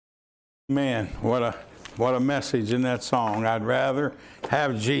Man, what a message in that song. I'd rather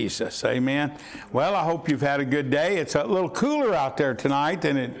have Jesus. Amen. Well, I hope you've had a good day. It's a little cooler out there tonight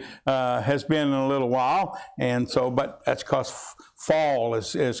than it has been in a little while, and so, but that's because fall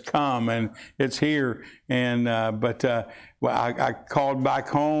has come and it's here. And well, I called back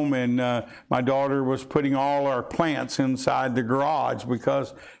home, and my daughter was putting all our plants inside the garage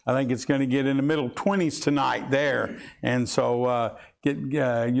because I think it's going to get in the middle 20s tonight there, and so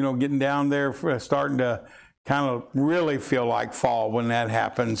getting down there, starting to kind of really feel like fall when that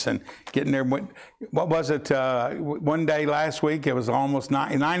happens, and getting there. What was it? One day last week it was almost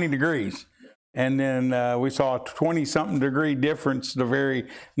 90 degrees. And then we saw a 20-something degree difference the very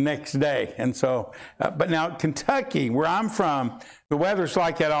next day. And so, but now Kentucky, where I'm from, the weather's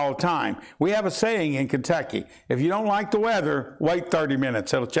like that all the time. We have a saying in Kentucky: if you don't like the weather, wait 30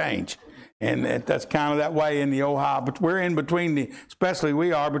 minutes, it'll change. And that's kind of that way in the Ohio, but we're in between especially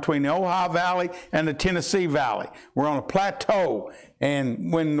we are between the Ohio Valley and the Tennessee Valley. We're on a plateau,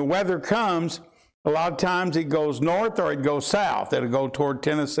 and when the weather comes, a lot of times it goes north or it goes south. It'll go toward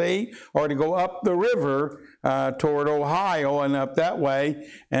Tennessee, or it'll go up the river toward Ohio and up that way.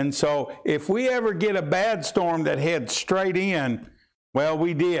 And so if we ever get a bad storm that heads straight in, well,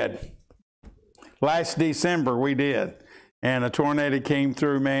 we did. Last December we did. And a tornado came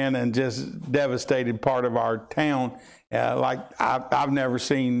through, man, and just devastated part of our town. Like I've never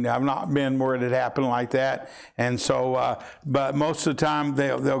seen, I've not been where it had happened like that. And so, but most of the time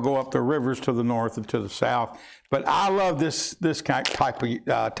they'll go up the rivers to the north and to the south. But I love this type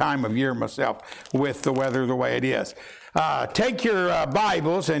of time of year myself with the weather the way it is. Take your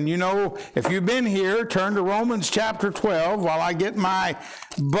Bibles, and if you've been here, turn to Romans chapter 12 while I get my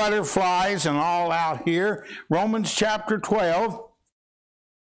butterflies and all out here. Romans chapter 12.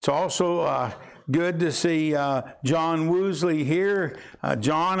 It's also good to see John Woosley here.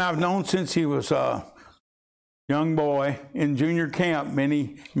 John I've known since he was a young boy in junior camp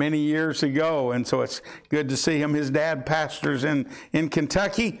many years ago, and so it's good to see him. His dad pastors in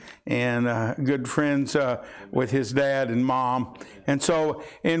Kentucky, and good friends with his dad and mom. And so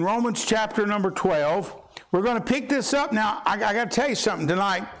in Romans chapter number 12, we're going to pick this up. Now, I got to tell you something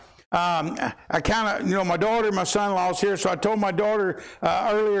tonight. I kind of, my daughter, my son-in-law's here, so I told my daughter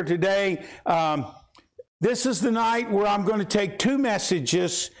earlier today, this is the night where I'm going to take two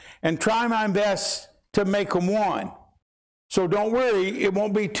messages and try my best to make them one. So don't worry, it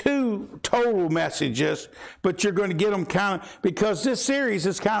won't be two total messages, but you're going to get them kind of, because this series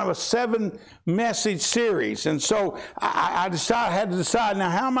is kind of a 7-message series. And so I had to decide, now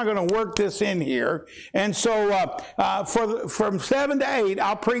how am I going to work this in here? And so from 7 to 8,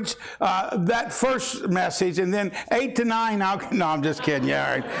 I'll preach that first message, and then 8 to 9, no, I'm just kidding.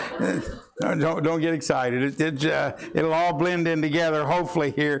 Yeah, all right. Don't get excited. It'll all blend in together,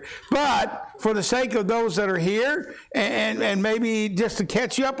 hopefully, here. But for the sake of those that are here, and maybe just to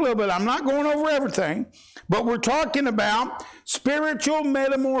catch you up a little bit, I'm not going over everything, but we're talking about spiritual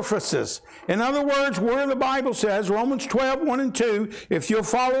metamorphosis. In other words, where the Bible says, Romans 12, 1 and 2, if you'll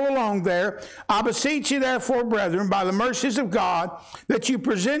follow along there, I beseech you therefore, brethren, by the mercies of God, that you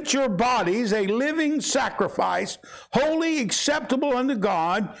present your bodies a living sacrifice, wholly acceptable unto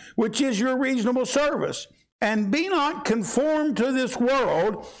God, which is your reasonable service. And be not conformed to this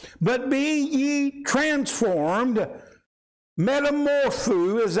world, but be ye transformed.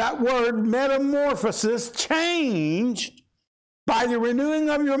 Metamorpho is that word, metamorphosis, changed by the renewing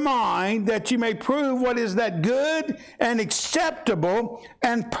of your mind, that you may prove what is that good and acceptable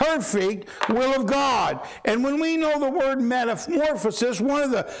and perfect will of God. And when we know the word metamorphosis, one of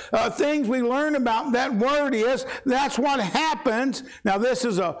the things we learn about that word is that's what happens. Now, this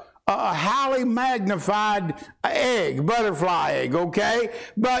is a highly magnified egg, butterfly egg, okay?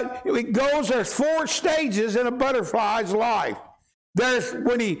 But there's 4 stages in a butterfly's life. There's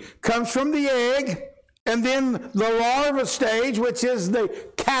when he comes from the egg, and then the larva stage, which is the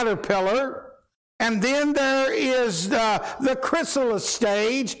caterpillar, and then there is the chrysalis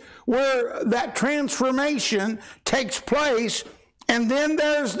stage, where that transformation takes place, and then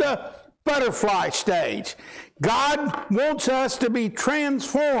there's the butterfly stage. God wants us to be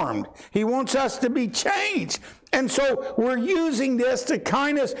transformed. He wants us to be changed. And so we're using this to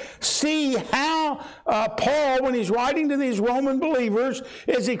kind of see how Paul, when he's writing to these Roman believers,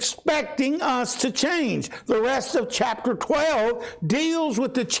 is expecting us to change. The rest of chapter 12 deals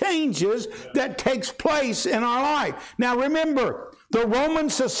with the changes that takes place in our life. Now remember, the Roman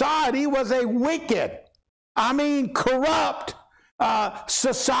society was a wicked, corrupt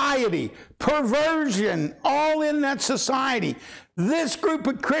society, perversion, all in that society. This group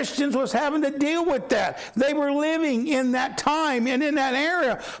of Christians was having to deal with that. They were living in that time and in that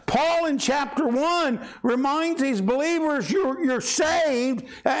area. Paul in chapter 1 reminds these believers you're saved,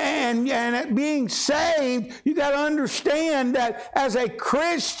 and being saved, you got to understand that as a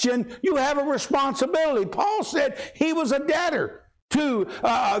Christian, you have a responsibility. Paul said he was a debtor to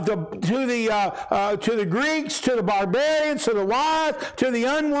the Greeks, to the barbarians, to the wise, to the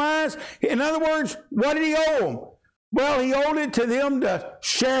unwise. In other words, what did he owe them? Well, he owed it to them to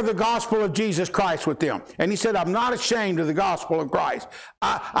share the gospel of Jesus Christ with them. And he said, I'm not ashamed of the gospel of Christ.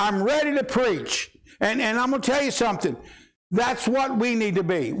 I'm ready to preach. And I'm going to tell you something. That's what we need to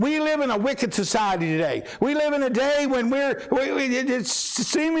be. We live in a wicked society today. We live in a day when it's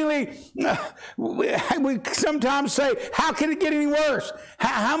seemingly, we sometimes say, how can it get any worse?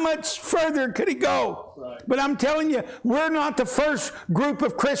 How much further could it go? Right. But I'm telling you, we're not the first group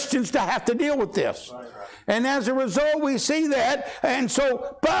of Christians to have to deal with this. Right. And as a result, we see that. And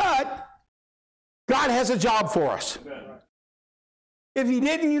so, but God has a job for us. Amen. If he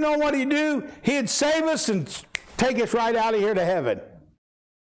didn't, you know what he'd do? He'd save us and take us right out of here to heaven.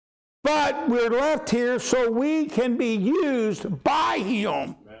 But we're left here so we can be used by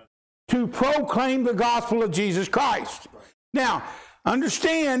him to proclaim the gospel of Jesus Christ. Now,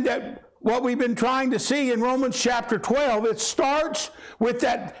 understand that what we've been trying to see in Romans chapter 12, it starts with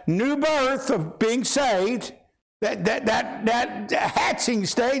that new birth of being saved, that hatching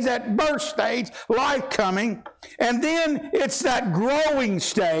stage, that birth stage, life coming, and then it's that growing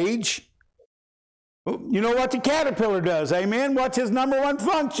stage. You know what the caterpillar does, amen? What's his number one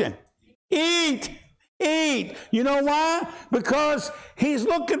function? Eat. Eat. You know why? Because he's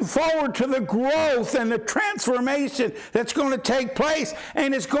looking forward to the growth and the transformation that's going to take place,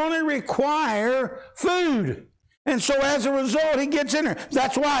 and it's going to require food. And so as a result, he gets in there.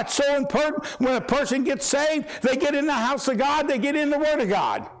 That's why it's so important when a person gets saved, they get in the house of God, they get in the Word of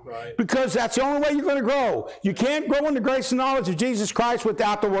God. Right. Because that's the only way you're going to grow. You can't grow in the grace and knowledge of Jesus Christ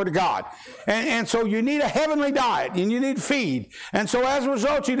without the Word of God. And so you need a heavenly diet, and you need feed. And so as a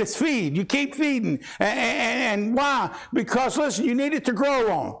result, you just feed. You keep feeding. And why? Because, listen, you need it to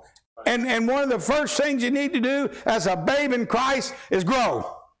grow on. And one of the first things you need to do as a babe in Christ is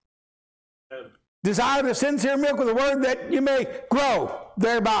grow. Desire the sincere milk of the word that you may grow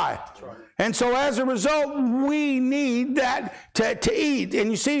thereby. Right. And so as a result, we need that to eat.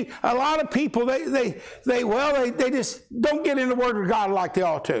 And you see, a lot of people, they just don't get in the Word of God like they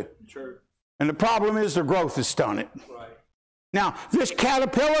ought to. True. And the problem is their growth is stunted. Right. Now, this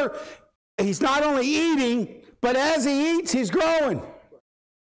caterpillar, he's not only eating, but as he eats, he's growing.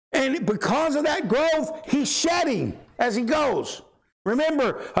 And because of that growth, he's shedding as he goes.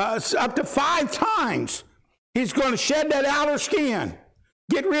 Remember, up to 5 times, he's going to shed that outer skin.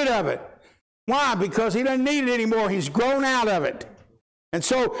 Get rid of it. Why? Because he doesn't need it anymore. He's grown out of it. And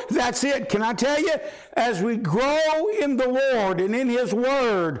so that's it. Can I tell you, as we grow in the Lord and in his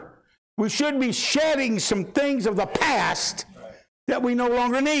word, we should be shedding some things of the past that we no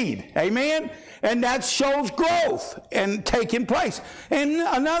longer need. Amen? And that shows growth and taking place. And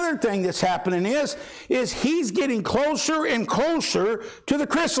another thing that's happening is he's getting closer and closer to the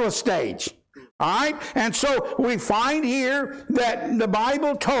chrysalis stage. All right? And so we find here that the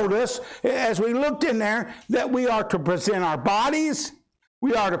Bible told us, as we looked in there, that we are to present our bodies,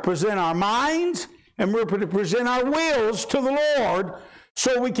 we are to present our minds, and we're to present our wills to the Lord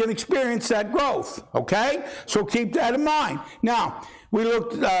so we can experience that growth. Okay? So keep that in mind. Now, we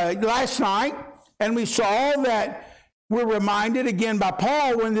looked last night, and we saw that we're reminded again by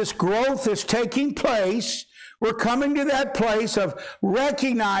Paul when this growth is taking place, we're coming to that place of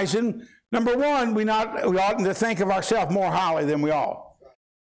recognizing, number one, we oughtn't to think of ourselves more highly than we ought.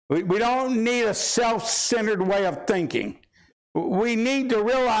 We don't need a self-centered way of thinking. We need to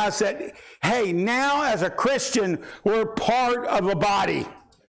realize that, hey, now as a Christian, we're part of a body.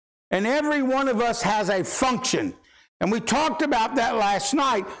 And every one of us has a function. And we talked about that last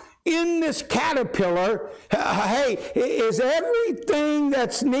night. In this caterpillar, hey, is everything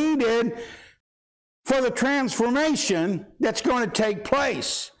that's needed for the transformation that's going to take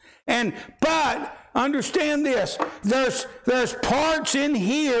place. But understand this, there's parts in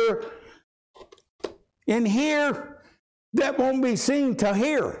here that won't be seen till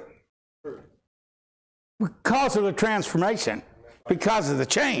here because of the transformation, because of the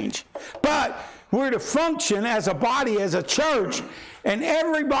change. But we're to function as a body, as a church, and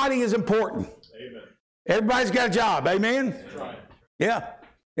everybody is important. Amen. Everybody's got a job. Amen? Right. Yeah.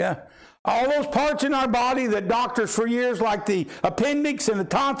 All those parts in our body that doctors for years, like the appendix and the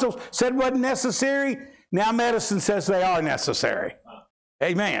tonsils, said wasn't necessary, now medicine says they are necessary.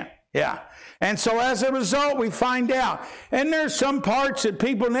 Amen. Yeah. And so as a result, we find out. And there's some parts that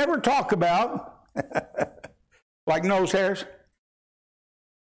people never talk about, like nose hairs.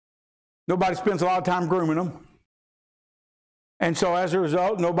 Nobody spends a lot of time grooming them. And so as a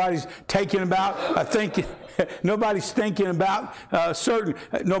result, nobody's thinking about nobody's thinking about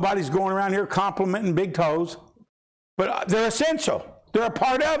nobody's going around here complimenting big toes. But they're essential. They're a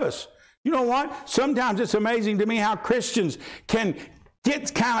part of us. You know what? Sometimes it's amazing to me how Christians can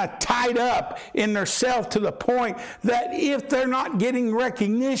get kind of tied up in their self to the point that if they're not getting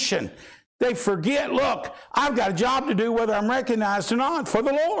recognition, they forget, look, I've got a job to do whether I'm recognized or not for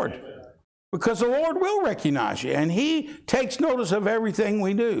the Lord. Because the Lord will recognize you, and He takes notice of everything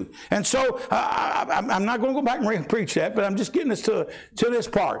we do. And so, I'm not going to go back and preach that, but I'm just getting us to this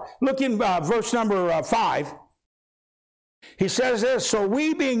part. Look in verse number 5. He says this, so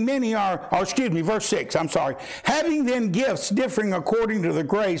we being many verse 6, having then gifts differing according to the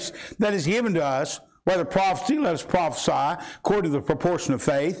grace that is given to us, whether prophecy, let us prophesy according to the proportion of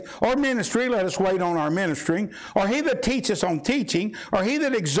faith, or ministry, let us wait on our ministering, or he that teacheth on teaching, or he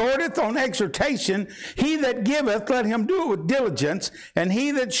that exhorteth on exhortation, he that giveth, let him do it with diligence, and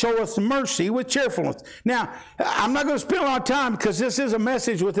he that showeth mercy with cheerfulness. Now, I'm not going to spend a lot of time because this is a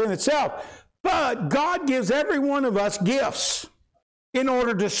message within itself, but God gives every one of us gifts in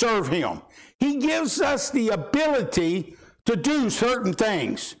order to serve Him. He gives us the ability to do certain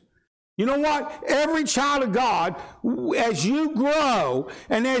things. You know what? Every child of God, as you grow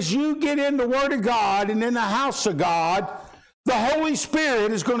and as you get in the Word of God and in the house of God, the Holy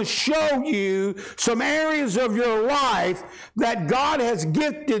Spirit is going to show you some areas of your life that God has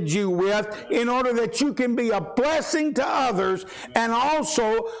gifted you with in order that you can be a blessing to others and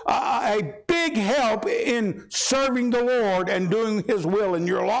also a big help in serving the Lord and doing His will in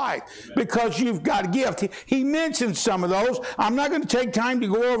your life because you've got a gift. He mentions some of those. I'm not going to take time to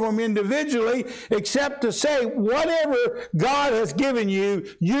go over them individually except to say whatever God has given you,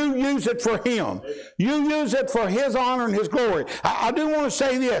 you use it for Him. You use it for His honor and His glory. I do want to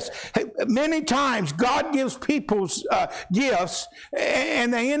say this. Many times God gives people's gifts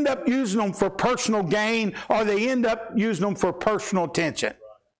and they end up using them for personal gain or they end up using them for personal attention.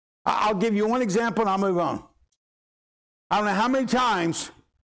 I'll give you one example and I'll move on. I don't know how many times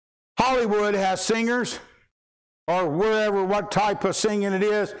Hollywood has singers or wherever, what type of singing it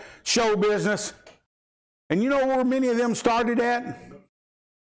is, show business. And you know where many of them started at?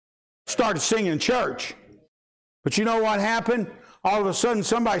 Started singing in church. But you know what happened? All of a sudden,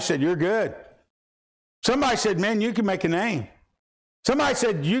 somebody said, you're good. Somebody said, man, you can make a name. Somebody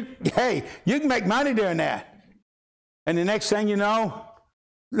said, hey, you can make money doing that. And the next thing you know,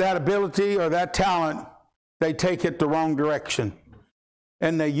 that ability or that talent, they take it the wrong direction.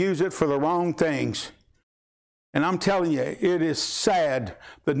 And they use it for the wrong things. And I'm telling you, it is sad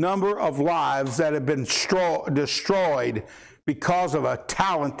the number of lives that have been destroyed because of a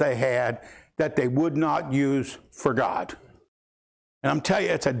talent they had that they would not use for God. And I'm telling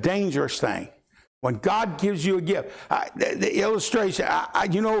you, it's a dangerous thing. When God gives you a gift, the illustration, I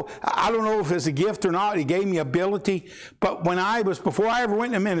don't know if it's a gift or not. He gave me ability. But before I ever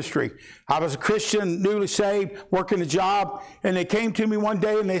went into ministry, I was a Christian, newly saved, working a job. And they came to me one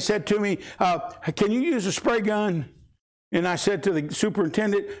day and they said to me, can you use a spray gun? And I said to the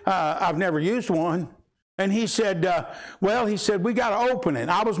superintendent, I've never used one. And he said, we got to open it.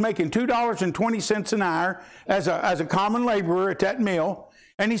 I was making $2.20 an hour as a common laborer at that mill.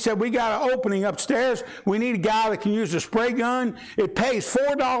 And he said, we got an opening upstairs. We need a guy that can use a spray gun. It pays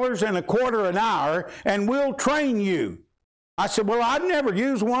 $4.25 an hour, and we'll train you. I said, well, I've never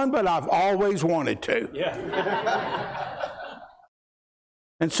used one, but I've always wanted to. Yeah.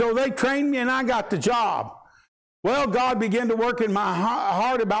 And so they trained me, and I got the job. Well, God began to work in my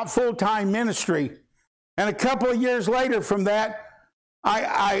heart about full-time ministry. And a couple of years later from that,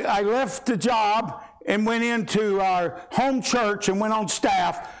 I left the job and went into our home church and went on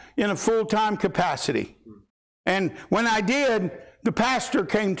staff in a full-time capacity. And when I did, the pastor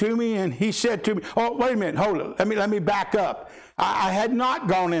came to me and he said to me, oh, wait a minute, hold it. Let me back up. I had not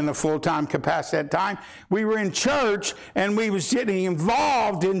gone in a full-time capacity at that time. We were in church and we was getting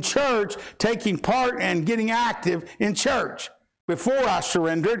involved in church, taking part and getting active in church before I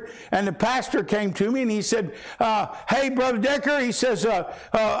surrendered. And the pastor came to me and he said, hey, Brother Decker, he says,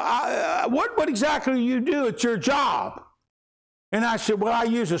 what exactly do you do at your job? And I said, well, I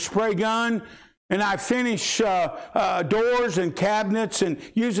use a spray gun and I finish doors and cabinets and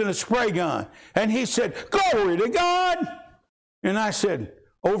using a spray gun. And he said, glory to God. And I said,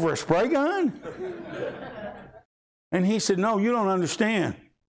 over a spray gun? And he said, no, you don't understand.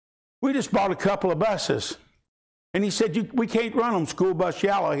 We just bought a couple of buses. And he said, we can't run them school bus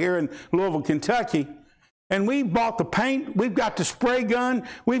yellow here in Louisville, Kentucky. And we bought the paint. We've got the spray gun.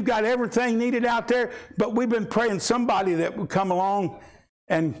 We've got everything needed out there. But we've been praying somebody that would come along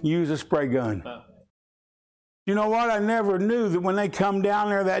and use a spray gun. You know what? I never knew that when they come down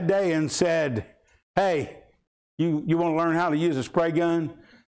there that day and said, hey, you want to learn how to use a spray gun?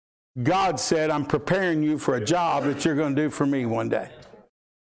 God said, I'm preparing you for a job that you're going to do for me one day.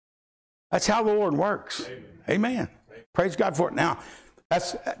 That's how the Lord works. Amen. Praise God for it. Now,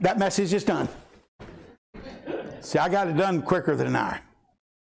 that message is done. See, I got it done quicker than an hour.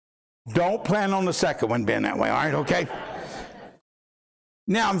 Don't plan on the second one being that way, all right, okay?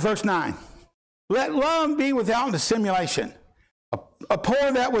 Now, in verse 9. Let love be without dissimulation.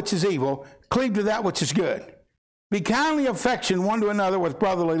 Abhor that which is evil. Cleave to that which is good. Be kindly affectioned one to another with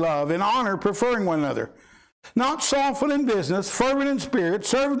brotherly love. In honor, preferring one another. Not slothful in business, fervent in spirit,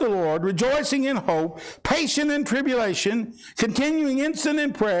 serve the Lord, rejoicing in hope, patient in tribulation, continuing instant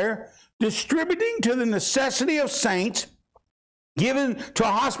in prayer, distributing to the necessity of saints, given to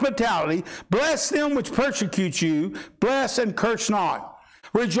hospitality. Bless them which persecute you. Bless and curse not.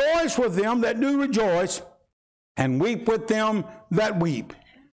 Rejoice with them that do rejoice, and weep with them that weep.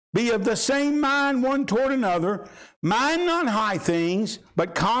 Be of the same mind one toward another. Mind not high things,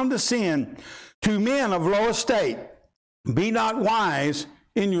 but condescend to men of low estate. Be not wise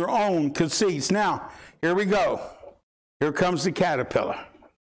in your own conceits. Now, here we go. Here comes the caterpillar.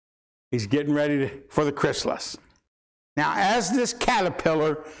 He's getting ready for the chrysalis. Now, as this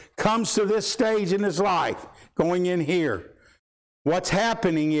caterpillar comes to this stage in his life, going in here, what's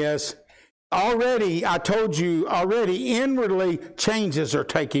happening is, already, I told you already, inwardly changes are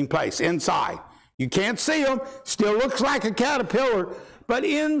taking place inside. You can't see him, still looks like a caterpillar, but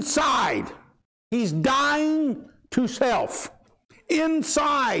inside, he's dying to self.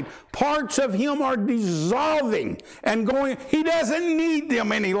 Inside, parts of him are dissolving and going. He doesn't need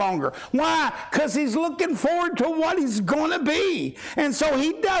them any longer. Why? Because he's looking forward to what he's going to be. And so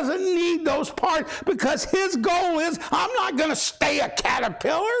he doesn't need those parts because his goal is, I'm not going to stay a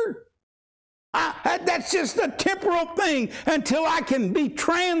caterpillar. That's just a temporal thing until I can be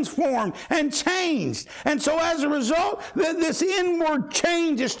transformed and changed. And so as a result, this inward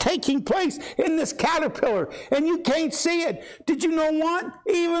change is taking place in this caterpillar, and you can't see it. Did you know what?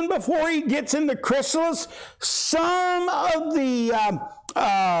 Even before he gets in the chrysalis, some of the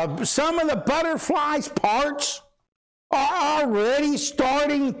butterfly's parts are already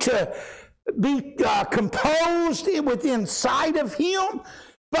starting to be composed within inside of him.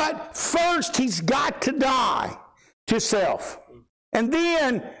 But first, he's got to die to self. And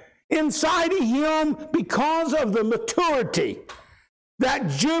then, inside of him, because of the maturity, that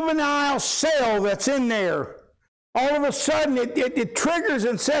juvenile cell that's in there, all of a sudden, it triggers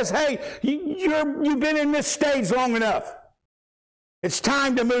and says, hey, you've been in this stage long enough. It's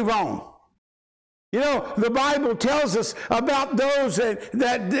time to move on. You know, the Bible tells us about those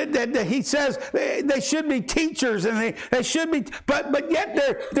that he says they should be teachers and they should be, but yet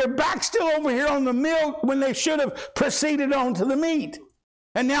they're back still over here on the milk when they should have proceeded on to the meat.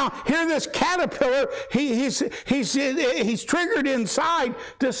 And now here this caterpillar, he's triggered inside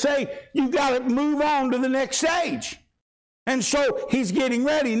to say, you got to move on to the next stage. And so he's getting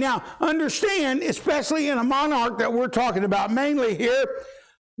ready. Now understand, especially in a monarch that we're talking about mainly here,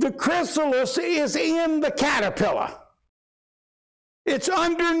 the chrysalis is in the caterpillar. It's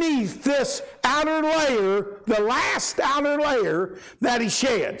underneath this outer layer, the last outer layer that he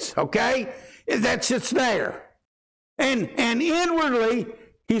sheds, okay? That's just there. And inwardly,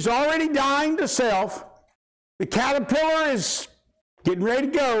 he's already dying to self. The caterpillar is getting ready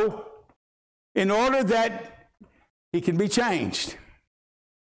to go in order that he can be changed.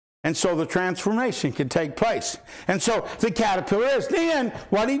 And so the transformation can take place. And so the caterpillar is. Then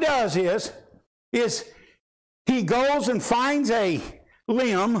what he does is he goes and finds a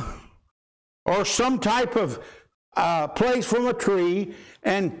limb or some type of place from a tree,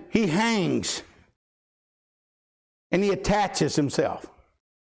 and he hangs. And he attaches himself.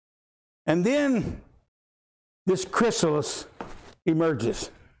 And then this chrysalis emerges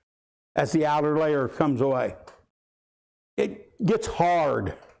as the outer layer comes away. It gets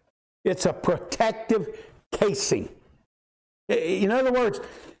hard. It's a protective casing. In other words,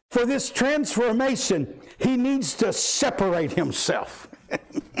 for this transformation, he needs to separate himself.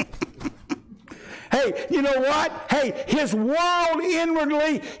 Hey, you know what? Hey, his world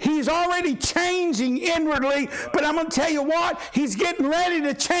inwardly, he's already changing inwardly, but I'm going to tell you what, he's getting ready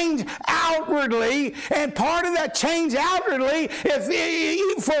to change outwardly, and part of that change outwardly,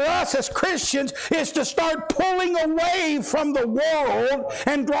 for us as Christians, is to start pulling away from the world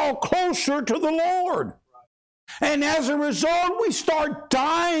and draw closer to the Lord. And as a result, we start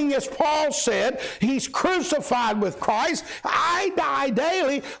dying, as Paul said. He's crucified with Christ. I die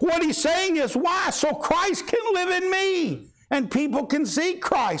daily. What he's saying is, why? So Christ can live in me. And people can see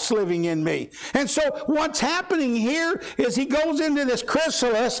Christ living in me. And so what's happening here is he goes into this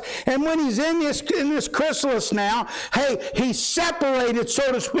chrysalis, and when he's in this chrysalis now, hey, he's separated,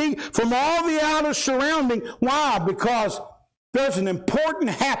 so to speak, from all the outer surrounding. Why? Because there's an important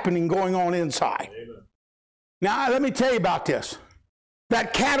happening going on inside. Amen. Now, let me tell you about this.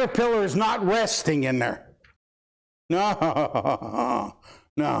 That caterpillar is not resting in there. No.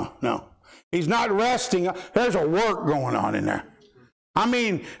 He's not resting. There's a work going on in there. I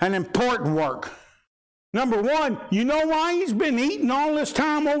mean, an important work. Number one, you know why he's been eating all this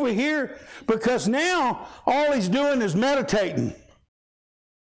time over here? Because now all he's doing is meditating.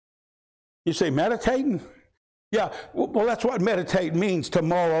 You say meditating? Yeah, well, that's what meditate means, to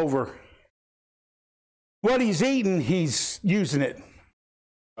mull over. What he's eating, he's using it.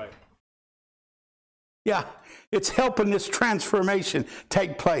 Right. Yeah, it's helping this transformation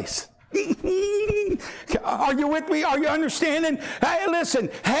take place. Are you with me? Are you understanding? Hey, listen.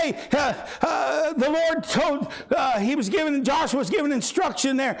 Hey, the Lord told, Joshua was given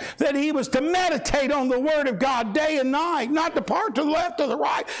instruction there that he was to meditate on the Word of God day and night, not depart to the left or the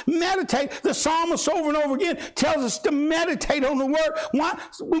right. Meditate. The psalmist over and over again tells us to meditate on the Word. Why?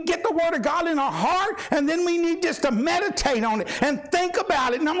 We get the Word of God in our heart, and then we need just to meditate on it and think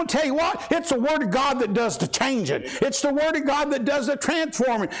about it. And I'm going to tell you what, it's the Word of God that does the changing. It's the Word of God that does the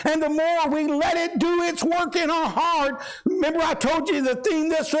transforming. And the more we let it do its work in our heart. Remember I told you the theme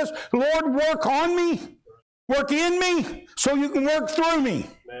this was, Lord, work on me, work in me, so you can work through me.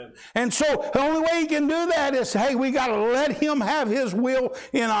 Amen. And so the only way you can do that is, hey, we got to let him have his will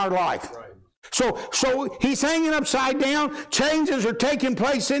in our life. Right. So he's hanging upside down. Changes are taking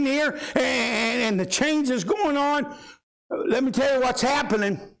place in here, and the change is going on. Let me tell you what's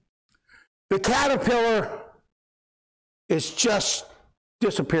happening. The caterpillar is just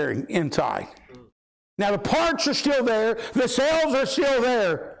disappearing inside. Now the parts are still there, the cells are still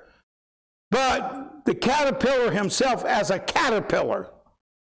there, but the caterpillar himself as a caterpillar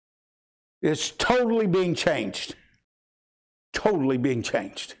is totally being changed. Totally being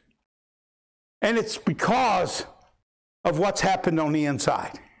changed. And it's because of what's happened on the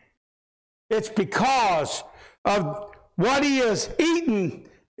inside. It's because of what he has eaten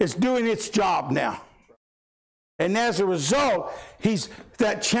is doing its job now. And as a result,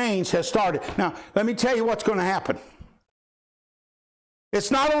 that change has started. Now, let me tell you what's going to happen.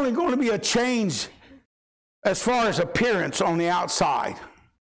 It's not only going to be a change as far as appearance on the outside,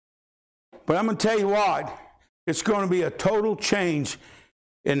 but I'm going to tell you what, it's going to be a total change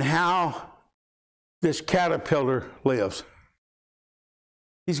in how this caterpillar lives.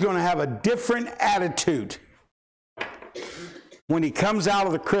 He's going to have a different attitude. When he comes out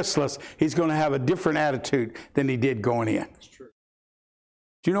of the chrysalis, he's going to have a different attitude than he did going in. That's true.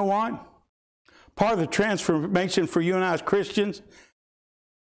 Do you know what? Part of the transformation for you and I as Christians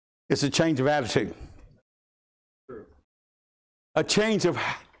is a change of attitude. True. A change of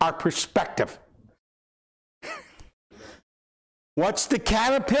our perspective. What's the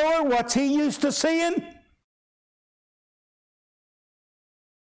caterpillar? What's he used to seeing?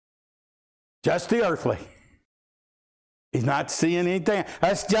 Just the earthly. He's not seeing anything.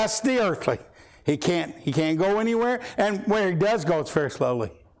 That's just the earthly. He can't go anywhere. And where he does go, it's very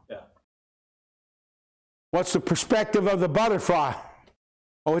slowly. Yeah. What's the perspective of the butterfly?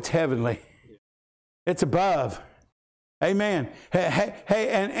 Oh, it's heavenly. It's above. Amen.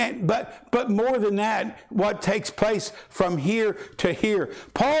 But more than that, what takes place from here to here.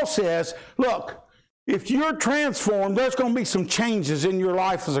 Paul says, look, if you're transformed, there's going to be some changes in your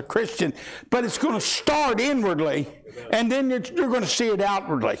life as a Christian, but it's going to start inwardly, and then you're going to see it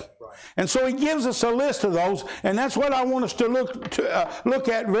outwardly. And so he gives us a list of those, and that's what I want us to try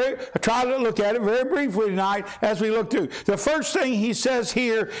to look at it very briefly tonight as we look through. The first thing he says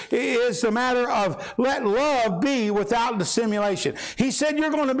here is the matter of let love be without dissimulation. He said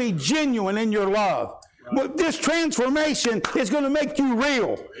you're going to be genuine in your love. This transformation is going to make you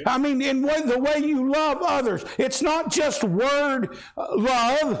real. I mean, in the way you love others. It's not just word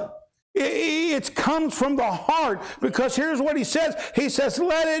love. It comes from the heart, because here's what he says. He says,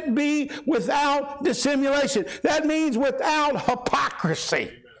 let it be without dissimulation. That means without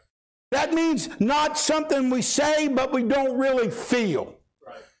hypocrisy. That means not something we say, but we don't really feel.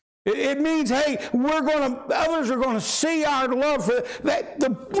 It means, hey, others are going to see our love for that. The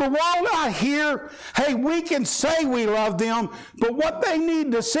world out here, hey, we can say we love them, but what they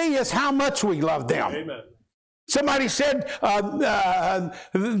need to see is how much we love them. Amen. Somebody said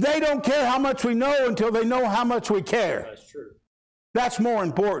they don't care how much we know until they know how much we care. That's true. That's more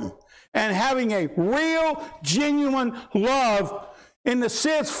important. And having a real, genuine love in the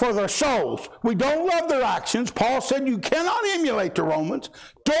sense for their souls. We don't love their actions. Paul said you cannot emulate the Romans.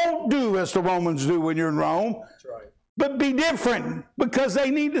 Don't do as the Romans do when you're in Rome. That's right. But be different, because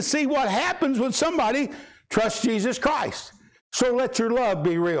they need to see what happens when somebody trusts Jesus Christ. So let your love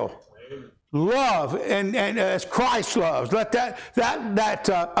be real. Love, and as Christ loves. Let that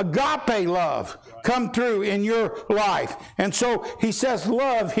agape love come through in your life. And so he says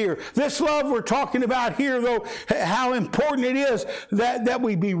love here. This love we're talking about here, though, how important it is that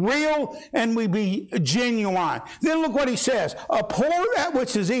we be real and we be genuine. Then look what he says. Abhor that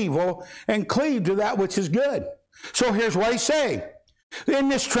which is evil and cleave to that which is good. So here's what he's saying. In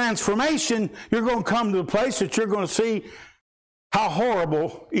this transformation, you're going to come to a place that you're going to see how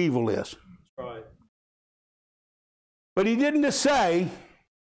horrible evil is. Right. But he didn't just say,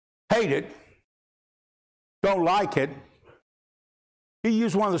 hate it, don't like it. He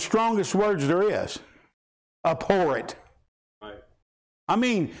used one of the strongest words there is, abhor it. Right. I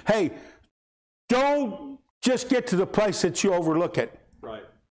mean, hey, don't just get to the place that you overlook it. Right.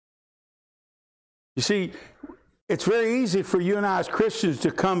 You see, it's very easy for you and I as Christians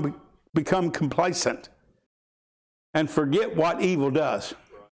to become complacent and forget what evil does.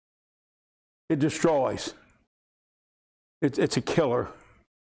 It destroys. It's a killer.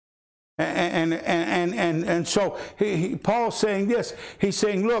 And so Paul's saying this. He's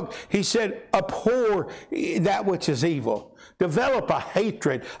saying, look, he said, abhor that which is evil. Develop a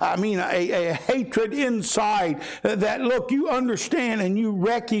hatred. I mean, a hatred inside that, look, you understand and you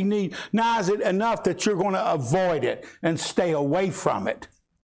recognize it enough that you're going to avoid it and stay away from it.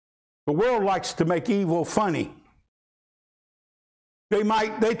 The world likes to make evil funny.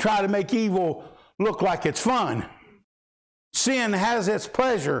 They try to make evil look like it's fun. Sin has its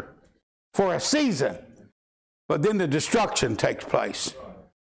pleasure for a season, but then the destruction takes place.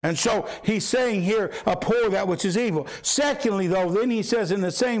 And so he's saying here, abhor that which is evil. Secondly, though, then he says in the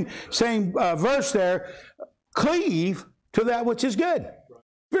same verse there, cleave to that which is good.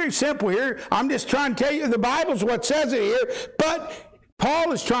 Very simple here. I'm just trying to tell you the Bible's what says it here, but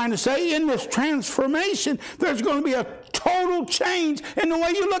Paul is trying to say in this transformation, there's going to be a total change in the way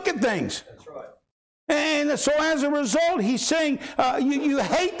you look at things. That's right. And so as a result, he's saying you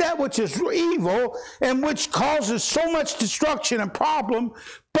hate that which is evil and which causes so much destruction and problem,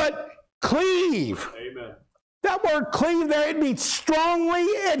 but cleave. Amen. That word cleave there, it means strongly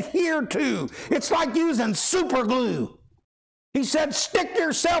adhere to. It's like using super glue. He said, stick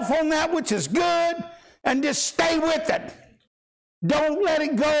yourself on that which is good and just stay with it. Don't let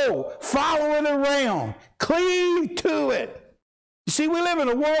it go. Follow it around. Cleave to it. You see, we live in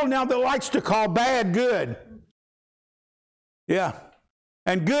a world now that likes to call bad good. Yeah.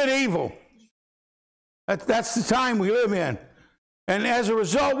 And good evil. That's the time we live in. And as a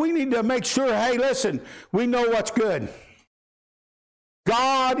result, we need to make sure, hey, listen, we know what's good.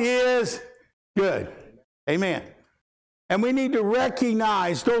 God is good. Amen. And we need to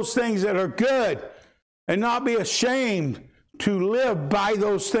recognize those things that are good and not be ashamed to live by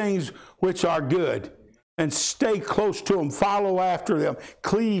those things which are good and stay close to them, follow after them,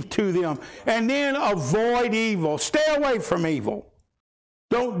 cleave to them, and then avoid evil. Stay away from evil.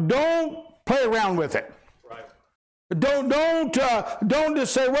 Don't play around with it. Right. Don't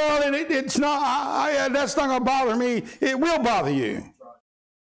just say, well, it's not. That's not going to bother me. It will bother you.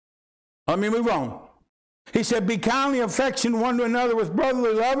 Let me move on. He said, be kindly affectioned one to another with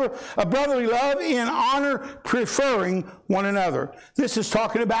brotherly love in honor, preferring one another. This is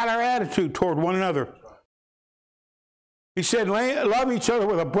talking about our attitude toward one another. He said, love each other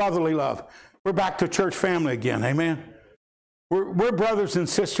with a brotherly love. We're back to church family again. Amen. We're brothers and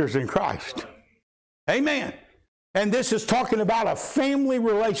sisters in Christ. Amen. And this is talking about a family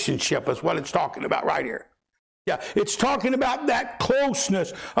relationship is what it's talking about right here. Yeah, it's talking about that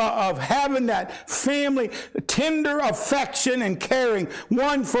closeness of having that family, tender affection and caring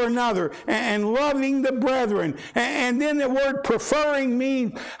one for another and loving the brethren. And then the word preferring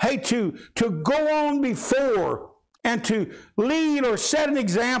means, hey, to go on before and to lead or set an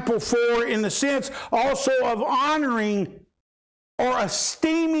example for, in the sense also of honoring or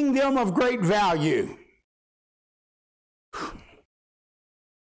esteeming them of great value.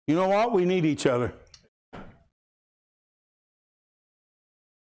 You know what? We need each other.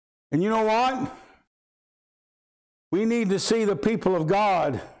 And you know what? We need to see the people of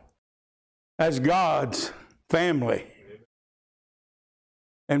God as God's family.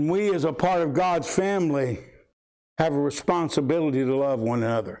 And we, as a part of God's family, have a responsibility to love one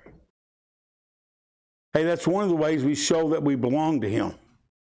another. Hey, that's one of the ways we show that we belong to Him,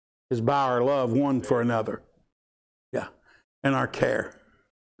 is by our love one for another. Yeah, and our care.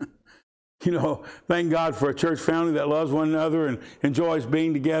 You know, thank God for a church family that loves one another and enjoys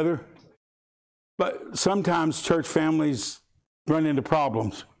being together. But sometimes church families run into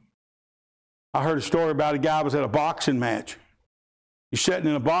problems. I heard a story about a guy who was at a boxing match. He's sitting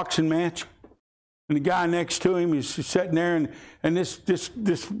in a boxing match, and the guy next to him is sitting there, and this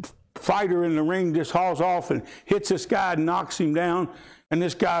fighter in the ring just hauls off and hits this guy and knocks him down. And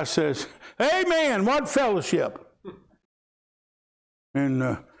this guy says, "Amen, what fellowship?"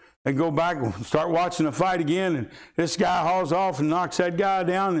 And they go back and start watching the fight again, and this guy hauls off and knocks that guy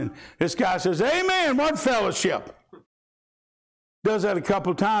down, and this guy says, "Amen, what fellowship?" Does that a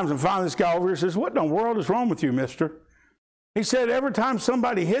couple of times, and finally this guy over here says, "What in the world is wrong with you, mister?" He said, "Every time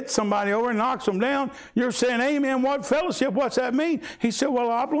somebody hits somebody over and knocks them down, you're saying, 'Amen, what fellowship?' What's that mean?" He said,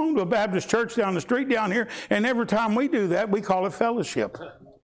 "Well, I belong to a Baptist church down the street down here, and every time we do that, we call it fellowship."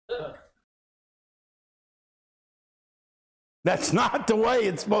 That's not the way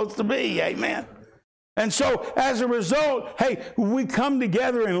it's supposed to be, amen. And so, as a result, hey, we come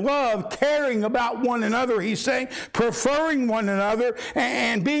together in love, caring about one another, he's saying, preferring one another,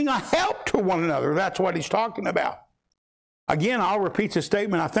 and being a help to one another. That's what he's talking about. Again, I'll repeat the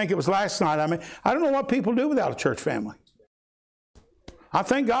statement. I think it was last night. I don't know what people do without a church family. I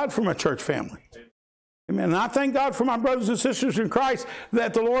thank God for my church family. Amen. And I thank God for my brothers and sisters in Christ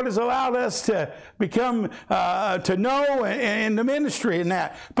that the Lord has allowed us to become, to know in the ministry and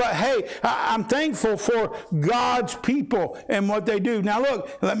that. But hey, I'm thankful for God's people and what they do. Now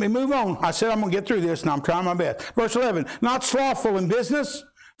look, let me move on. I said I'm going to get through this, and I'm trying my best. Verse 11, not slothful in business,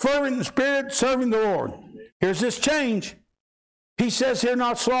 fervent in spirit, serving the Lord. Here's this change. He says here,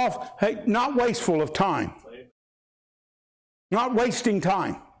 not sloth, hey, not wasteful of time. Not wasting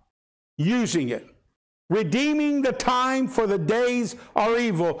time. Using it. Redeeming the time, for the days are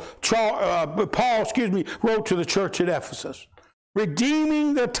evil. Paul, wrote to the church at Ephesus.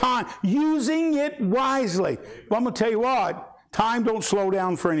 Redeeming the time, using it wisely. Well, I'm going to tell you what, time don't slow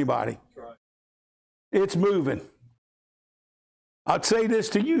down for anybody. It's moving. I'd say this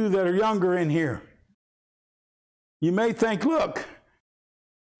to you that are younger in here. You may think, look,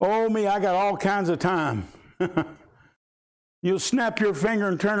 oh me, I got all kinds of time. You'll snap your finger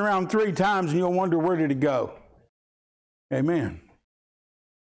and turn around 3 times and you'll wonder, where did it go? Amen.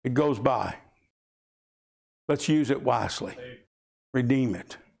 It goes by. Let's use it wisely. Redeem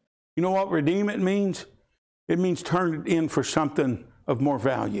it. You know what redeem it means? It means turn it in for something of more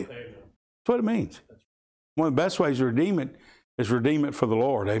value. That's what it means. One of the best ways to redeem it is redeem it for the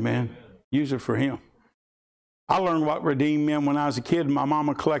Lord. Amen. Use it for Him. I learned what redeem meant when I was a kid. My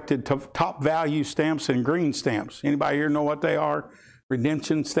mama collected top value stamps and green stamps. Anybody here know what they are?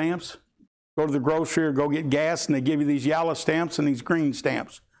 Redemption stamps. Go to the grocery or go get gas, and they give you these yellow stamps and these green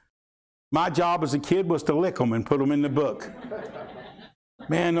stamps. My job as a kid was to lick them and put them in the book.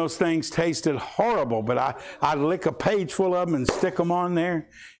 Man, those things tasted horrible, but I'd lick a page full of them and stick them on there.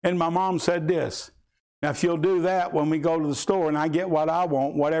 And my mom said this, now if you'll do that when we go to the store and I get what I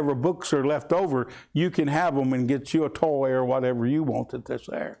want, whatever books are left over, you can have them and get you a toy or whatever you want that's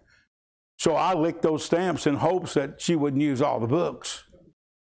there. So I licked those stamps in hopes that she wouldn't use all the books.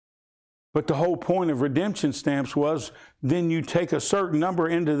 But the whole point of redemption stamps was then you take a certain number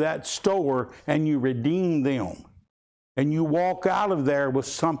into that store and you redeem them. And you walk out of there with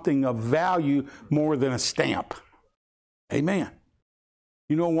something of value more than a stamp. Amen.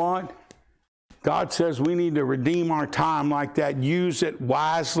 You know what? God says we need to redeem our time like that. Use it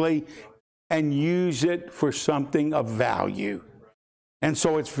wisely and use it for something of value. And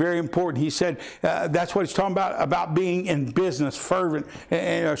so it's very important. He said, that's what he's talking about being in business, fervent.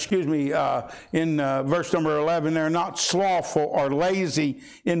 In verse number 11, they're not slothful or lazy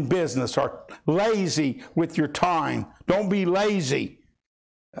in business or lazy with your time. Don't be lazy.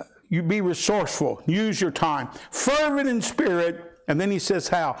 You be resourceful. Use your time. Fervent in spirit. And then he says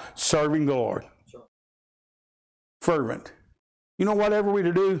how? Serving the Lord. Fervent. You know, whatever we're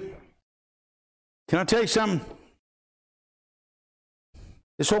to do, can I tell you something?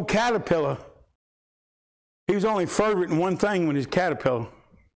 This old caterpillar, he was only fervent in one thing when he's a caterpillar,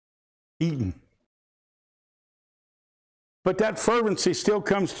 eating. But that fervency still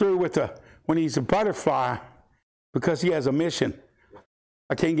comes through when he's a butterfly because he has a mission.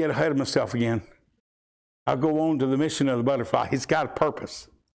 I can't get ahead of myself again. I'll go on to the mission of the butterfly. He's got a purpose.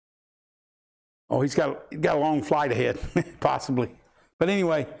 Oh, he's got a long flight ahead, possibly. But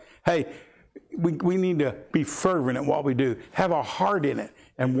anyway, hey, we need to be fervent at what we do. Have a heart in it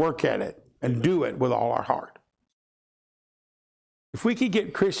and work at it and do it with all our heart. If we could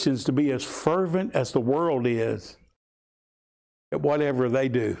get Christians to be as fervent as the world is at whatever they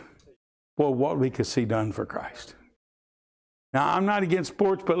do, well, what we could see done for Christ. Now, I'm not against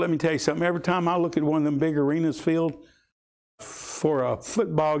sports, but let me tell you something. Every time I look at one of them big arenas filled for a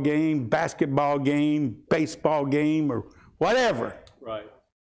football game, basketball game, baseball game, or whatever, right,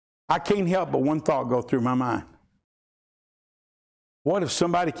 I can't help but one thought go through my mind. What if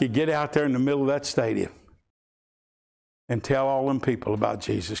somebody could get out there in the middle of that stadium and tell all them people about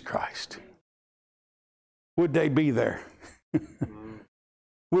Jesus Christ? Would they be there?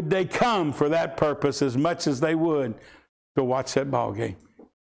 Would they come for that purpose as much as they would to watch that ball game?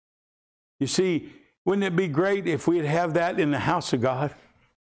 You see, wouldn't it be great if we'd have that in the house of God?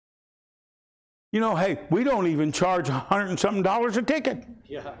 You know, hey, we don't even charge $100 and something a ticket.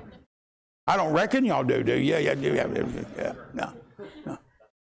 yeah, I don't reckon y'all do you? Yeah, no.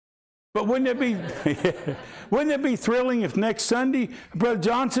 But wouldn't it be thrilling if next Sunday, Brother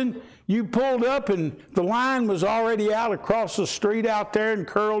Johnson, you pulled up and the line was already out across the street out there and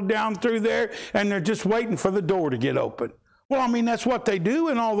curled down through there, and they're just waiting for the door to get open? Well, I mean, that's what they do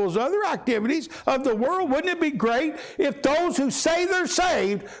in all those other activities of the world. Wouldn't it be great if those who say they're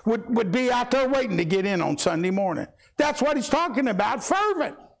saved would be out there waiting to get in on Sunday morning? That's what he's talking about,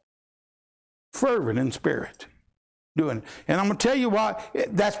 fervent. Fervent in spirit. Doing it. And I'm going to tell you why.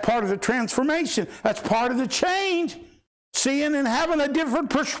 That's part of the transformation. That's part of the change. Seeing and having a different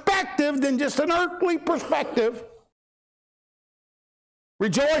perspective than just an earthly perspective.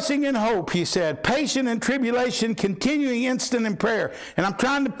 Rejoicing in hope, he said. Patient in tribulation, continuing instant in prayer. And I'm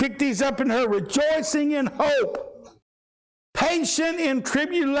trying to pick these up in her. Rejoicing in hope. Patient in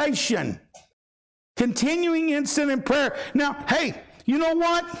tribulation. Continuing instant in prayer. Now, hey, you know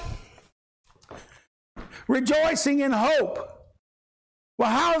what? Rejoicing in hope. Well,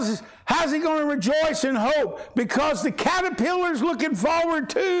 how's he going to rejoice in hope? Because the caterpillar's looking forward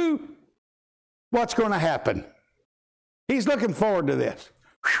to what's going to happen. He's looking forward to this.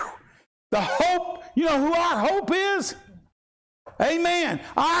 Whew. The hope, you know who our hope is? Amen.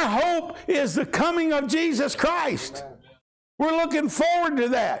 Our hope is the coming of Jesus Christ. We're looking forward to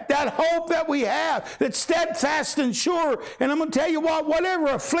that. That hope that we have, that's steadfast and sure. And I'm going to tell you what, whatever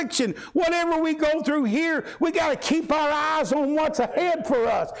affliction, whatever we go through here, we got to keep our eyes on what's ahead for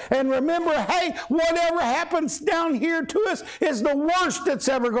us. And remember, hey, whatever happens down here to us is the worst that's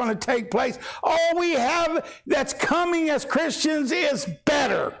ever going to take place. All we have that's coming as Christians is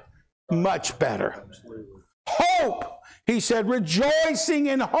better, much better. Hope. He said, rejoicing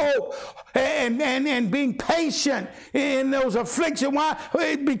in hope and being patient in those afflictions. Why?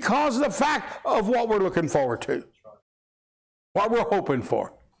 Because of the fact of what we're looking forward to. What we're hoping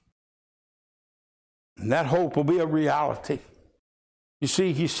for. And that hope will be a reality. You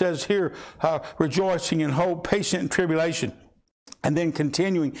see, he says here, rejoicing in hope, patient in tribulation, and then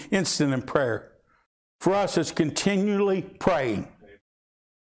continuing instant in prayer. For us, it's continually praying.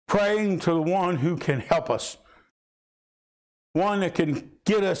 Praying to the one who can help us. One that can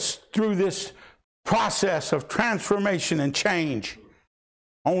get us through this process of transformation and change.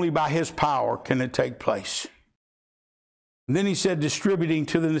 Only by his power can it take place. And then he said, distributing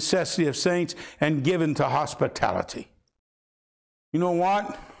to the necessity of saints and given to hospitality. You know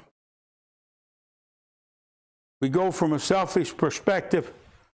what? We go from a selfish perspective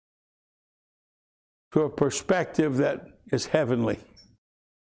to a perspective that is heavenly.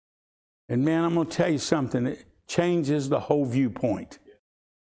 And man, I'm going to tell you something. It changes the whole viewpoint.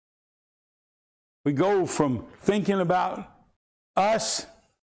 We go from thinking about us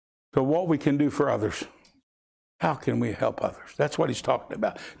to what we can do for others. How can we help others? That's what he's talking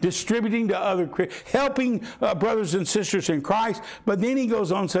about. Distributing to other, helping brothers and sisters in Christ. But then he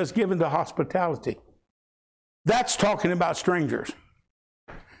goes on and says, given to hospitality. That's talking about strangers.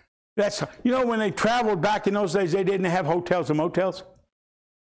 That's, you know, when they traveled back in those days, they didn't have hotels and motels.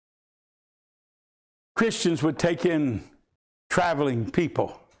 Christians would take in traveling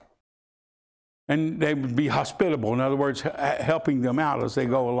people, and they would be hospitable. In other words, helping them out as they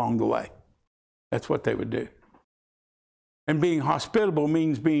go along the way. That's what they would do. And being hospitable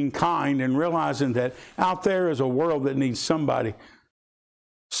means being kind and realizing that out there is a world that needs somebody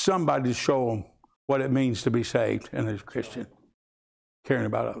to show them what it means to be saved and as a Christian, caring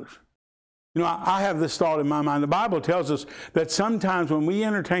about others. You know, I have this thought in my mind. The Bible tells us that sometimes when we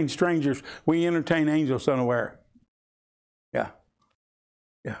entertain strangers, we entertain angels unaware. Yeah.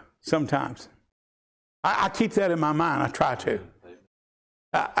 Sometimes. I keep that in my mind. I try to.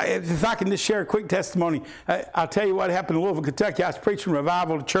 If I can just share a quick testimony, I'll tell you what happened in Louisville, Kentucky. I was preaching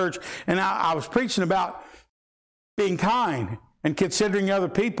revival to church, and I was preaching about being kind and considering other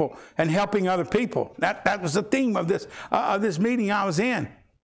people and helping other people. That was the theme of this meeting I was in.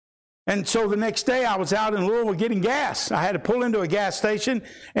 And so the next day I was out in Louisville getting gas. I had to pull into a gas station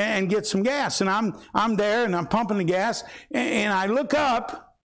and get some gas. And I'm there and I'm pumping the gas. And I look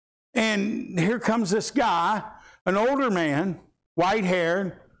up and here comes this guy, an older man,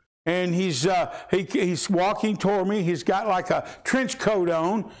 white-haired, and he's walking toward me. He's got like a trench coat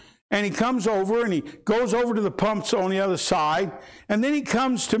on. And he comes over and he goes over to the pumps on the other side. And then he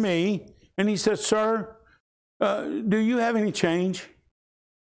comes to me and he says, "Sir, do you have any change?"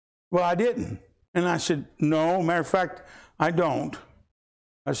 Well, I didn't. And I said, "No, matter of fact, I don't."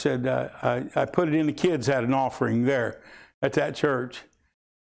 I said, I put it in the kids had an offering there at that church.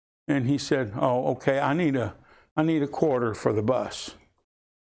 And he said, "Oh, okay, I need a quarter for the bus."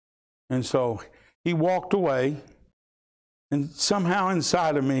 And so he walked away. And somehow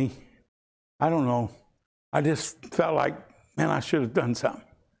inside of me, I don't know, I just felt like, man, I should have done something.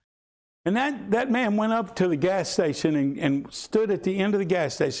 And that man went up to the gas station and stood at the end of the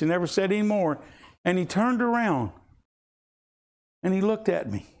gas station, never said any more. And he turned around and he looked at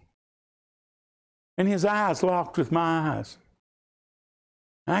me. And his eyes locked with my eyes.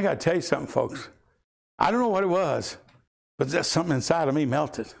 And I got to tell you something, folks. I don't know what it was, but just something inside of me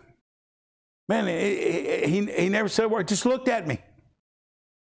melted. Man, he never said a word, just looked at me.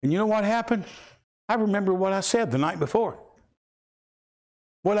 And you know what happened? I remember what I said the night before,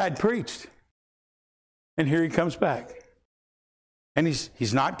 what I'd preached. And here he comes back. And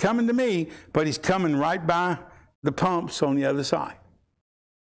he's not coming to me, but he's coming right by the pumps on the other side.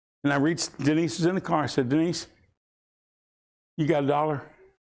 And I reached, Denise was in the car. I said, "Denise, you got $1?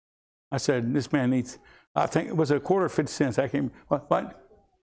 I said, "This man needs," I think it was a quarter, 50 cents. I came, what?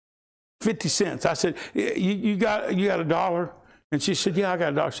 50 cents. I said, you got $1? And she said, "Yeah, I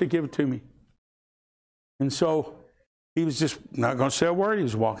got $1. She said, "Give it to me." And so he was just not going to say a word. He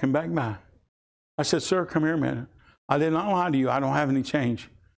was walking back by. I said, "Sir, come here a minute. I did not lie to you. I don't have any change."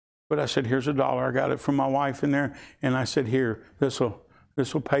 But I said, "Here's $1. I got it from my wife in there." And I said, "Here, this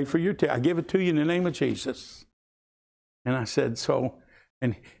will pay for your I give it to you in the name of Jesus." And I said,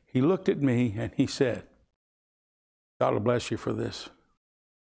 and he looked at me and he said, "God will bless you for this."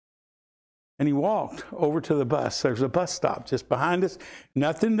 And he walked over to the bus. There's a bus stop just behind us.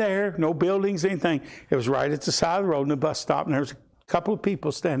 Nothing there, no buildings, anything. It was right at the side of the road, and the bus stop, and there was a couple of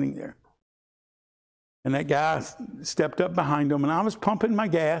people standing there. And that guy stepped up behind him, and I was pumping my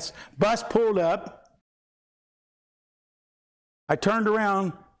gas. Bus pulled up. I turned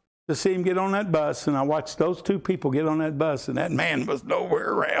around to see him get on that bus, and I watched those two people get on that bus, and that man was nowhere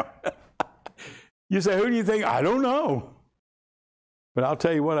around. You say, "Who do you think?" I don't know. But I'll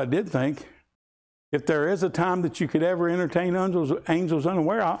tell you what I did think. If there is a time that you could ever entertain angels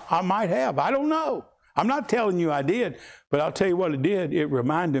unaware, I might have. I don't know. I'm not telling you I did, but I'll tell you what it did. It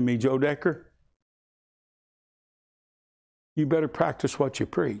reminded me, Joe Decker, you better practice what you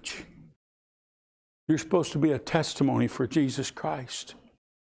preach. You're supposed to be a testimony for Jesus Christ.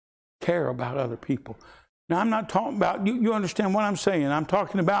 Care about other people. Now, I'm not talking about, you understand what I'm saying. I'm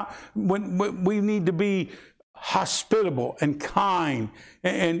talking about when we need to be hospitable and kind.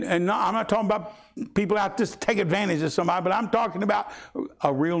 And I'm not talking about people out just to take advantage of somebody, but I'm talking about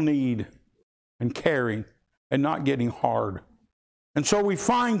a real need and caring and not getting hard. And so we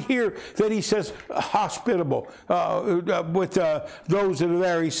find here that he says hospitable with those that are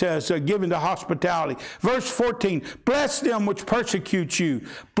there. He says given to hospitality. Verse 14, "Bless them which persecute you.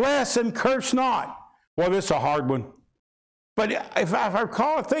 Bless and curse not." Well, this is a hard one. But if I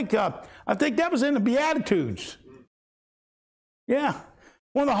recall, I think that was in the Beatitudes. Yeah.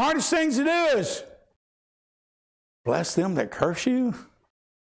 One of the hardest things to do is bless them that curse you.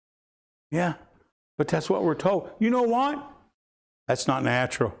 Yeah. But that's what we're told. You know what? That's not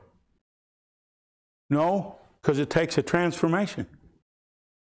natural. No, because it takes a transformation.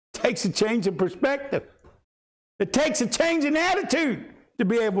 It takes a change of perspective. It takes a change in attitude to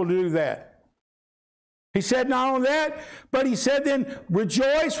be able to do that. He said not only that, but he said then,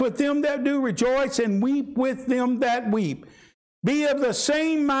 "Rejoice with them that do rejoice, and weep with them that weep. Be of the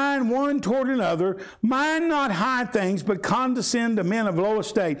same mind one toward another. Mind not high things, but condescend to men of low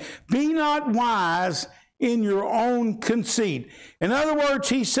estate. Be not wise in your own conceit." In other words,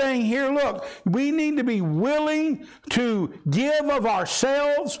 he's saying here, look, we need to be willing to give of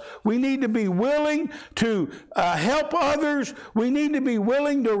ourselves. We need to be willing to help others. We need to be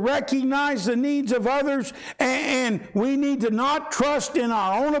willing to recognize the needs of others. And we need to not trust in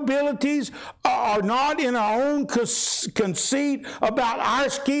our own abilities or not in our own conceit about our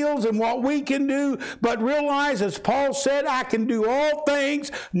skills and what we can do, but realize, as Paul said, I can do all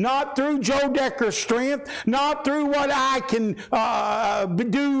things, not through Joe Decker's strength, not through what I can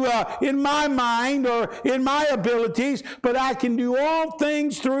do in my mind or in my abilities, but I can do all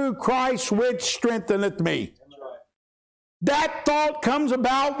things through Christ which strengtheneth me. That thought comes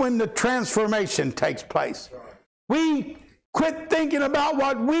about when the transformation takes place. We quit thinking about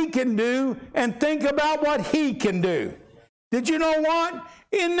what we can do and think about what He can do. Did you know what?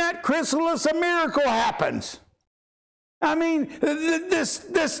 In that chrysalis, a miracle happens. I mean, this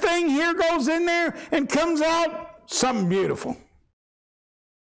thing here goes in there and comes out something beautiful.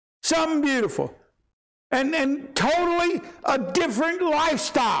 Something beautiful. And totally a different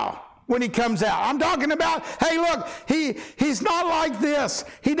lifestyle when he comes out. I'm talking about, hey, look, he's not like this.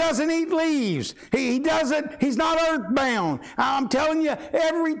 He doesn't eat leaves. He's not earthbound. I'm telling you,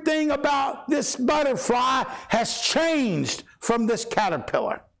 everything about this butterfly has changed from this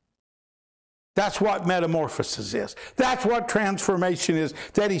caterpillar. That's what metamorphosis is. That's what transformation is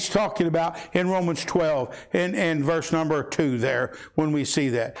that he's talking about in Romans 12 and verse number 2 there when we see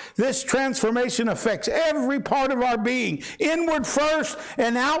that. This transformation affects every part of our being, inward first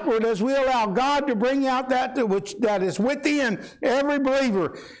and outward, as we allow God to bring out that is within every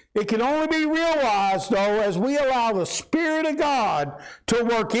believer. It can only be realized, though, as we allow the Spirit of God to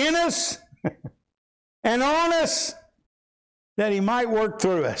work in us and on us, that He might work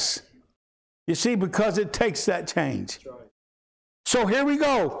through us. You see, because it takes that change. So here we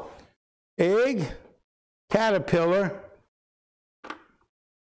go. Egg, caterpillar,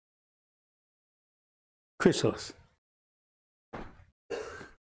 chrysalis.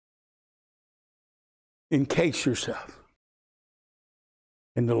 Encase yourself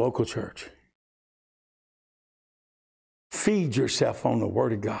in the local church. Feed yourself on the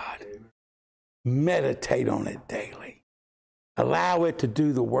Word of God. Meditate on it daily. Allow it to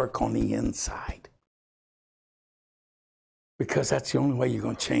do the work on the inside. Because that's the only way you're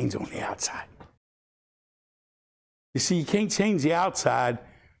going to change on the outside. You see, you can't change the outside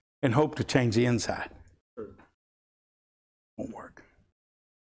and hope to change the inside. It won't work.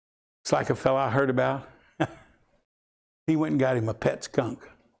 It's like a fellow I heard about. He went and got him a pet skunk.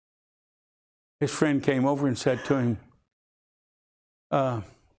 His friend came over and said to him, what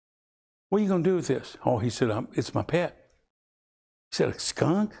are you going to do with this? Oh, he said, it's my pet. He said, a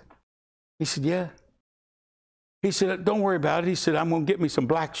skunk? He said, yeah. He said, don't worry about it. He said, I'm going to get me some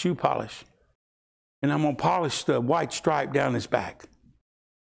black shoe polish. And I'm going to polish the white stripe down his back.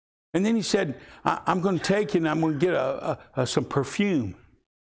 And then he said, I'm going to take and I'm going to get some perfume.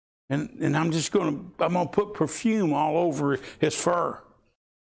 And I'm going to put perfume all over his fur.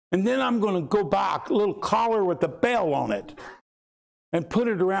 And then I'm going to go buy a little collar with a bell on it and put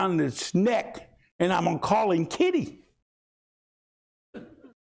it around his neck. And I'm going to call him Kitty.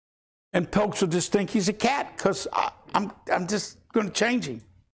 And folks will just think he's a cat because I'm just going to change him.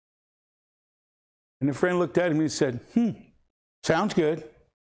 And the friend looked at him and he said, sounds good.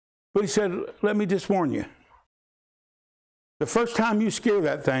 But he said, let me just warn you. The first time you scare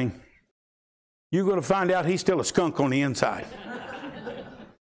that thing, you're going to find out he's still a skunk on the inside.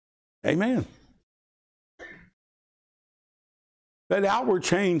 Amen. That outward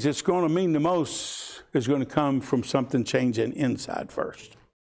change that's going to mean the most is going to come from something changing inside first.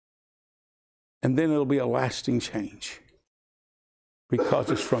 And then it'll be a lasting change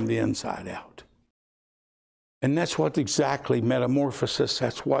because it's from the inside out. And that's what exactly metamorphosis,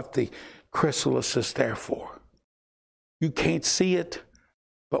 that's what the chrysalis is there for. You can't see it,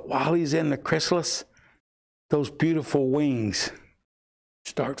 but while he's in the chrysalis, those beautiful wings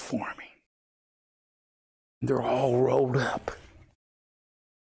start forming. They're all rolled up.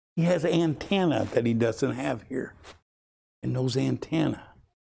 He has antennae that he doesn't have here. And those antennae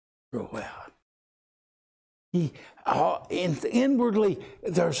grow out. Inwardly,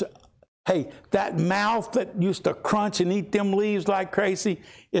 that mouth that used to crunch and eat them leaves like crazy,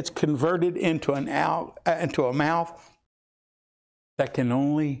 it's converted into a mouth that can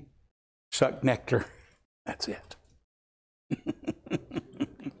only suck nectar. That's it.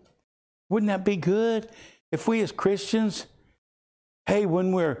 Wouldn't that be good if we as Christians,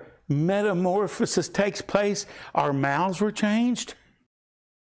 when metamorphosis takes place, our mouths were changed?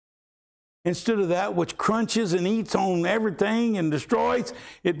 Instead of that which crunches and eats on everything and destroys,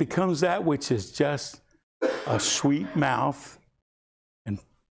 it becomes that which is just a sweet mouth and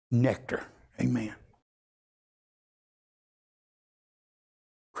nectar. Amen.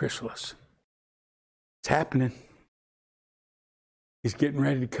 Chrysalis. It's happening. He's getting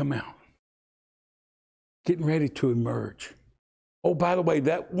ready to come out. Getting ready to emerge. Oh, by the way,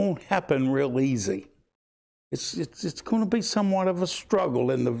 that won't happen real easy. It's going to be somewhat of a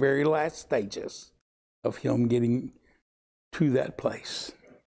struggle in the very last stages of him getting to that place.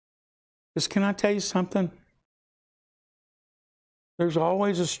 Because can I tell you something? There's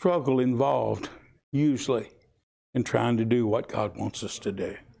always a struggle involved, usually, in trying to do what God wants us to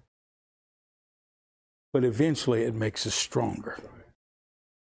do. But eventually it makes us stronger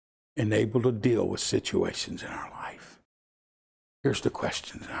and able to deal with situations in our life. Here's the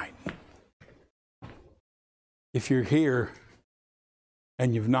question tonight. If you're here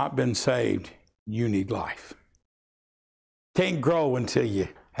and you've not been saved, you need life. Can't grow until you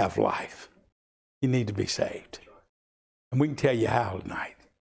have life. You need to be saved. And we can tell you how tonight.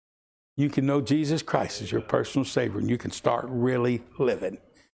 You can know Jesus Christ as your personal Savior, and you can start really living.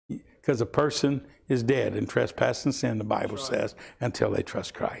 Because a person is dead in trespass and sin, the Bible says, until they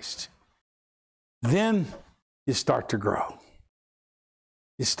trust Christ. Then you start to grow.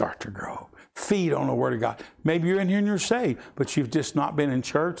 You start to grow. Feed on the Word of God. Maybe you're in here and you're saved, but you've just not been in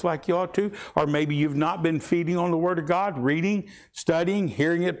church like you ought to. Or maybe you've not been feeding on the Word of God, reading, studying,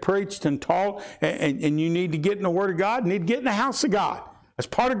 hearing it preached and taught, and you need to get in the Word of God, need to get in the house of God. That's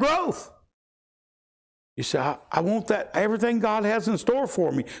part of growth. You say, I want that, everything God has in store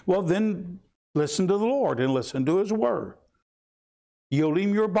for me. Well, then listen to the Lord and listen to His Word. Yield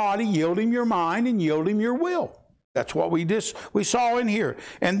Him your body, yield Him your mind, and yield Him your will. That's what we saw in here.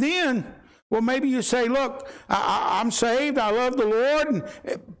 And then, well, maybe you say, look, I'm saved, I love the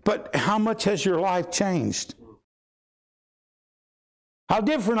Lord, but how much has your life changed? How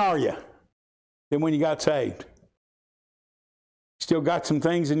different are you than when you got saved? Still got some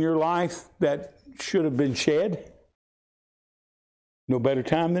things in your life that should have been shed? No better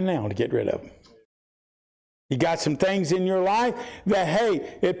time than now to get rid of them. You got some things in your life that,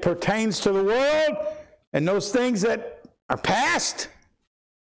 hey, it pertains to the world, and those things that are past,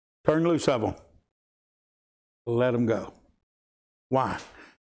 turn loose of them. Let them go. Why?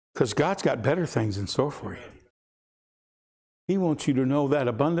 Because God's got better things in store for you. He wants you to know that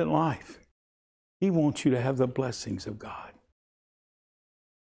abundant life. He wants you to have the blessings of God.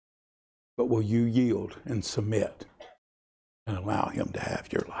 But will you yield and submit and allow Him to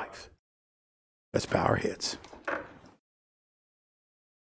have your life? Let's bow our heads.